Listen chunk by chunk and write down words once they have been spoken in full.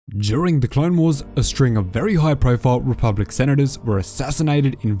During the Clone Wars, a string of very high-profile Republic senators were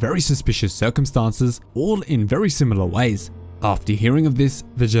assassinated in very suspicious circumstances, all in very similar ways. After hearing of this,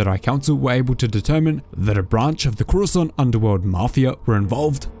 the Jedi Council were able to determine that a branch of the Coruscant Underworld Mafia were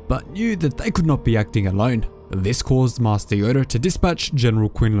involved, but knew that they could not be acting alone. This caused Master Yoda to dispatch General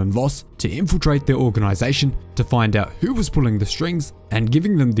Quinlan Vos to infiltrate their organization to find out who was pulling the strings and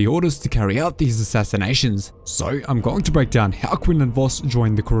giving them the orders to carry out these assassinations. So I'm going to break down how Quinlan Vos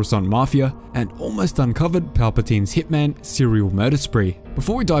joined the Coruscant Mafia and almost uncovered Palpatine's hitman serial murder spree.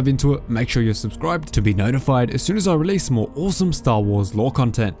 Before we dive into it, make sure you're subscribed to be notified as soon as I release more awesome Star Wars lore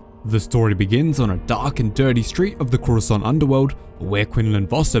content. The story begins on a dark and dirty street of the Coruscant Underworld, where Quinlan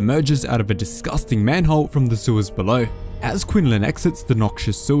Vos emerges out of a disgusting manhole from the sewers below. As Quinlan exits the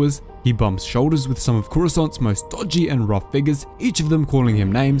noxious sewers, he bumps shoulders with some of Coruscant's most dodgy and rough figures, each of them calling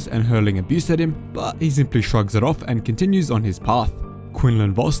him names and hurling abuse at him, but he simply shrugs it off and continues on his path.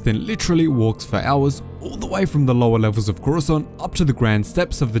 Quinlan Vos then literally walks for hours, all the way from the lower levels of Coruscant up to the grand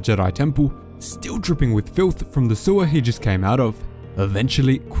steps of the Jedi Temple, still dripping with filth from the sewer he just came out of.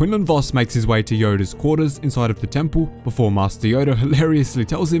 Eventually, Quinlan Vos makes his way to Yoda's quarters inside of the temple before Master Yoda hilariously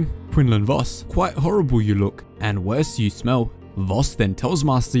tells him, "Quinlan Vos, quite horrible you look, and worse you smell." Vos then tells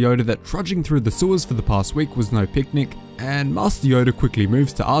Master Yoda that trudging through the sewers for the past week was no picnic, and Master Yoda quickly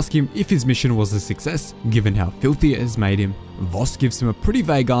moves to ask him if his mission was a success, given how filthy it has made him. Vos gives him a pretty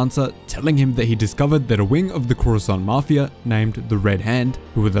vague answer, telling him that he discovered that a wing of the Coruscant Mafia, named the Red Hand,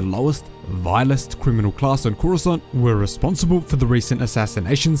 who were the lowest, vilest criminal class on Coruscant, were responsible for the recent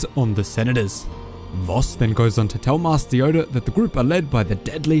assassinations on the senators. Vos then goes on to tell Master Yoda that the group are led by the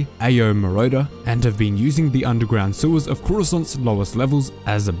deadly Ayo Moroder and have been using the underground sewers of Coruscant's lowest levels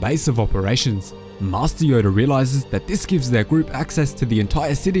as a base of operations. Master Yoda realizes that this gives their group access to the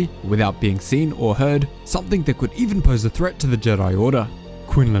entire city without being seen or heard, something that could even pose a threat to the Jedi Order.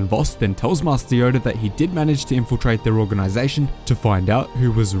 Quinlan Vos then tells Master Yoda that he did manage to infiltrate their organization to find out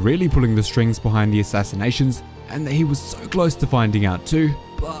who was really pulling the strings behind the assassinations, and that he was so close to finding out too,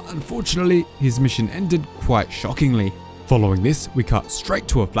 but unfortunately his mission ended quite shockingly. Following this, we cut straight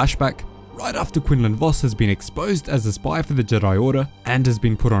to a flashback, right after Quinlan Vos has been exposed as a spy for the Jedi Order and has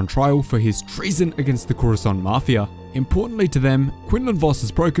been put on trial for his treason against the Coruscant Mafia. Importantly to them, Quinlan Vos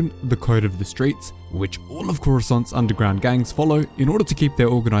has broken the code of the streets, which all of Coruscant's underground gangs follow in order to keep their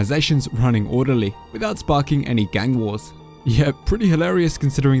organizations running orderly, without sparking any gang wars. Yeah, pretty hilarious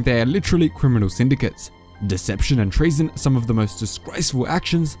considering they are literally criminal syndicates. Deception and treason are some of the most disgraceful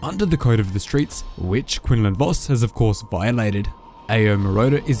actions under the code of the streets, which Quinlan Vos has of course violated. Ayo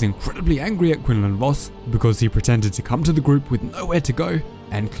Moroder is incredibly angry at Quinlan Vos because he pretended to come to the group with nowhere to go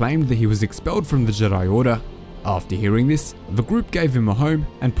and claimed that he was expelled from the Jedi Order. After hearing this, the group gave him a home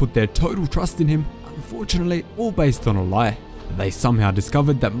and put their total trust in him, unfortunately all based on a lie. They somehow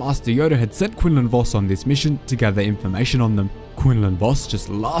discovered that Master Yoda had sent Quinlan Vos on this mission to gather information on them. Quinlan Vos just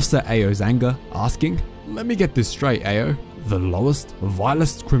laughs at Ayo's anger, asking, "Let me get this straight, Ayo. The lowest,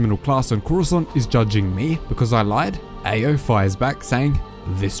 vilest criminal class on Coruscant is judging me because I lied?" Ayo fires back saying,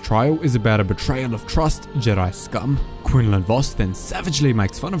 "This trial is about a betrayal of trust, Jedi scum." Quinlan Vos then savagely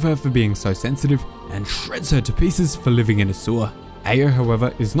makes fun of her for being so sensitive and shreds her to pieces for living in a sewer. Ayo,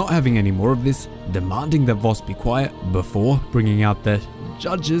 however, is not having any more of this, demanding that Vos be quiet before bringing out the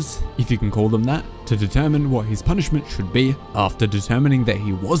judges, if you can call them that, to determine what his punishment should be after determining that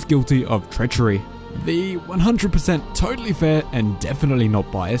he was guilty of treachery. The 100% totally fair and definitely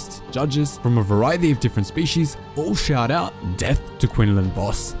not biased judges from a variety of different species all shout out death to Quinlan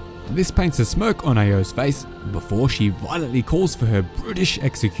Vos. This paints a smirk on Ayo's face before she violently calls for her brutish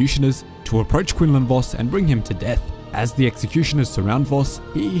executioners to approach Quinlan Vos and bring him to death. As the executioners surround Vos,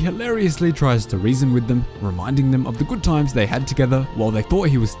 he hilariously tries to reason with them, reminding them of the good times they had together while they thought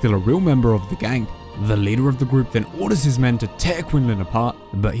he was still a real member of the gang. The leader of the group then orders his men to tear Quinlan apart,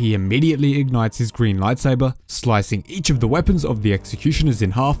 but he immediately ignites his green lightsaber, slicing each of the weapons of the executioners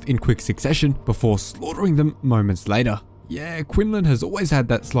in half in quick succession before slaughtering them moments later. Yeah, Quinlan has always had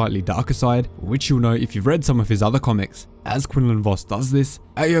that slightly darker side, which you'll know if you've read some of his other comics. As Quinlan Vos does this,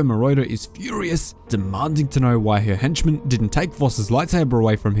 Ayo Moroder is furious, demanding to know why her henchman didn't take Vos's lightsaber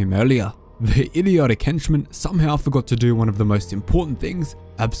away from him earlier. The idiotic henchman somehow forgot to do one of the most important things,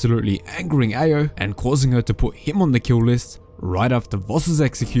 absolutely angering Ayo and causing her to put him on the kill list right after Vos's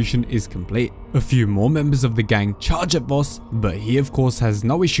execution is complete. A few more members of the gang charge at Vos, but he of course has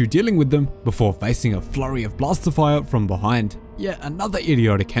no issue dealing with them before facing a flurry of blaster fire from behind. Yet another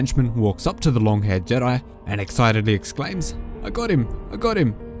idiotic henchman walks up to the long-haired Jedi and excitedly exclaims, I got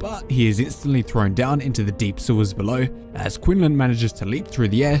him, but he is instantly thrown down into the deep sewers below as Quinlan manages to leap through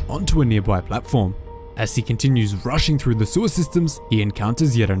the air onto a nearby platform. As he continues rushing through the sewer systems, he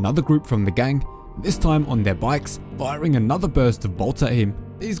encounters yet another group from the gang, this time on their bikes, firing another burst of bolts at him.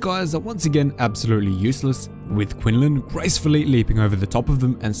 These guys are once again absolutely useless, with Quinlan gracefully leaping over the top of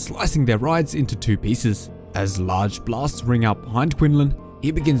them and slicing their rides into 2 pieces. As large blasts ring out behind Quinlan,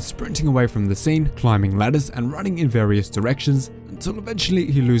 he begins sprinting away from the scene, climbing ladders and running in various directions until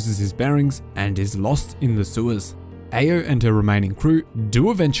eventually he loses his bearings and is lost in the sewers. Ayo and her remaining crew do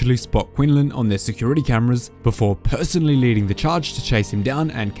eventually spot Quinlan on their security cameras before personally leading the charge to chase him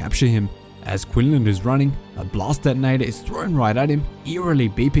down and capture him. As Quinlan is running, a blast detonator is thrown right at him, eerily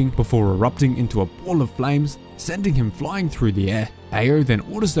beeping before erupting into a ball of flames, sending him flying through the air. Ayo then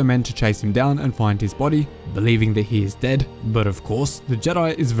orders the men to chase him down and find his body, believing that he is dead, but of course the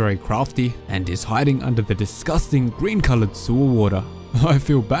Jedi is very crafty and is hiding under the disgusting green-coloured sewer water. I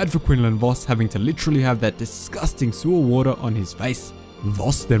feel bad for Quinlan Vos having to literally have that disgusting sewer water on his face.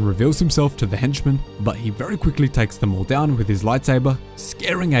 Vos then reveals himself to the henchmen, but he very quickly takes them all down with his lightsaber,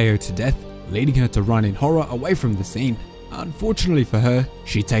 scaring Ayo to death, leading her to run in horror away from the scene. Unfortunately for her,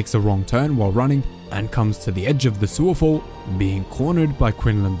 she takes a wrong turn while running and comes to the edge of the sewer fall, being cornered by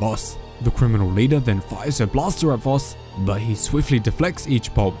Quinlan Vos. The criminal leader then fires her blaster at Vos, but he swiftly deflects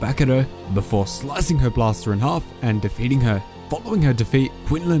each bolt back at her before slicing her blaster in half and defeating her. Following her defeat,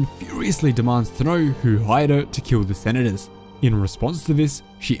 Quinlan furiously demands to know who hired her to kill the senators. In response to this,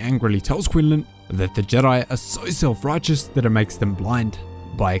 she angrily tells Quinlan that the Jedi are so self-righteous that it makes them blind.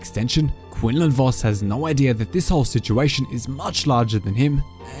 By extension, Quinlan Vos has no idea that this whole situation is much larger than him,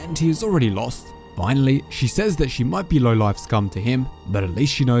 and he is already lost. Finally, she says that she might be low-life scum to him, but at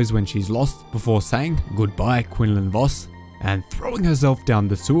least she knows when she's lost, before saying goodbye Quinlan Vos, and throwing herself down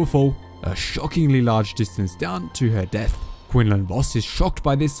the sewer fall, a shockingly large distance down to her death. Quinlan Vos is shocked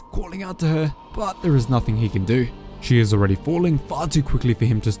by this, calling out to her, but there is nothing he can do. She is already falling far too quickly for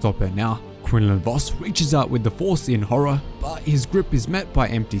him to stop her now. Quinlan Vos reaches out with the Force in horror, but his grip is met by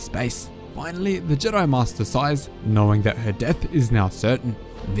empty space. Finally, the Jedi Master sighs, knowing that her death is now certain.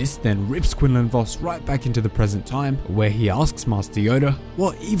 This then rips Quinlan Vos right back into the present time, where he asks Master Yoda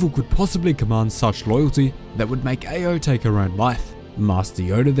what evil could possibly command such loyalty that would make Ayo take her own life. Master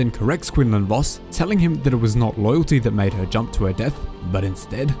Yoda then corrects Quinlan Vos, telling him that it was not loyalty that made her jump to her death, but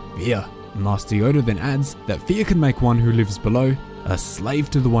instead fear. Master Yoda then adds that fear can make one who lives below a slave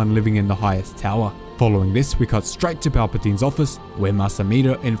to the one living in the highest tower. Following this, we cut straight to Palpatine's office, where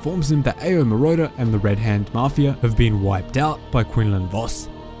Masamida informs him that Ayo Moroda and the Red Hand Mafia have been wiped out by Quinlan Vos.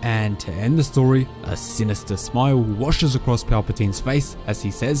 And to end the story, a sinister smile washes across Palpatine's face as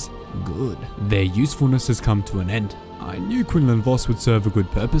he says, "Good. Their usefulness has come to an end. I knew Quinlan Vos would serve a good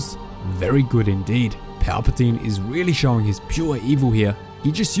purpose. Very good indeed." Palpatine is really showing his pure evil here.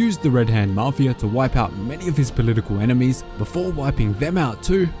 He just used the Red Hand Mafia to wipe out many of his political enemies before wiping them out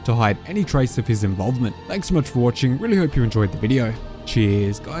too to hide any trace of his involvement. Thanks so much for watching, really hope you enjoyed the video.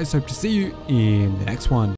 Cheers guys, hope to see you in the next one.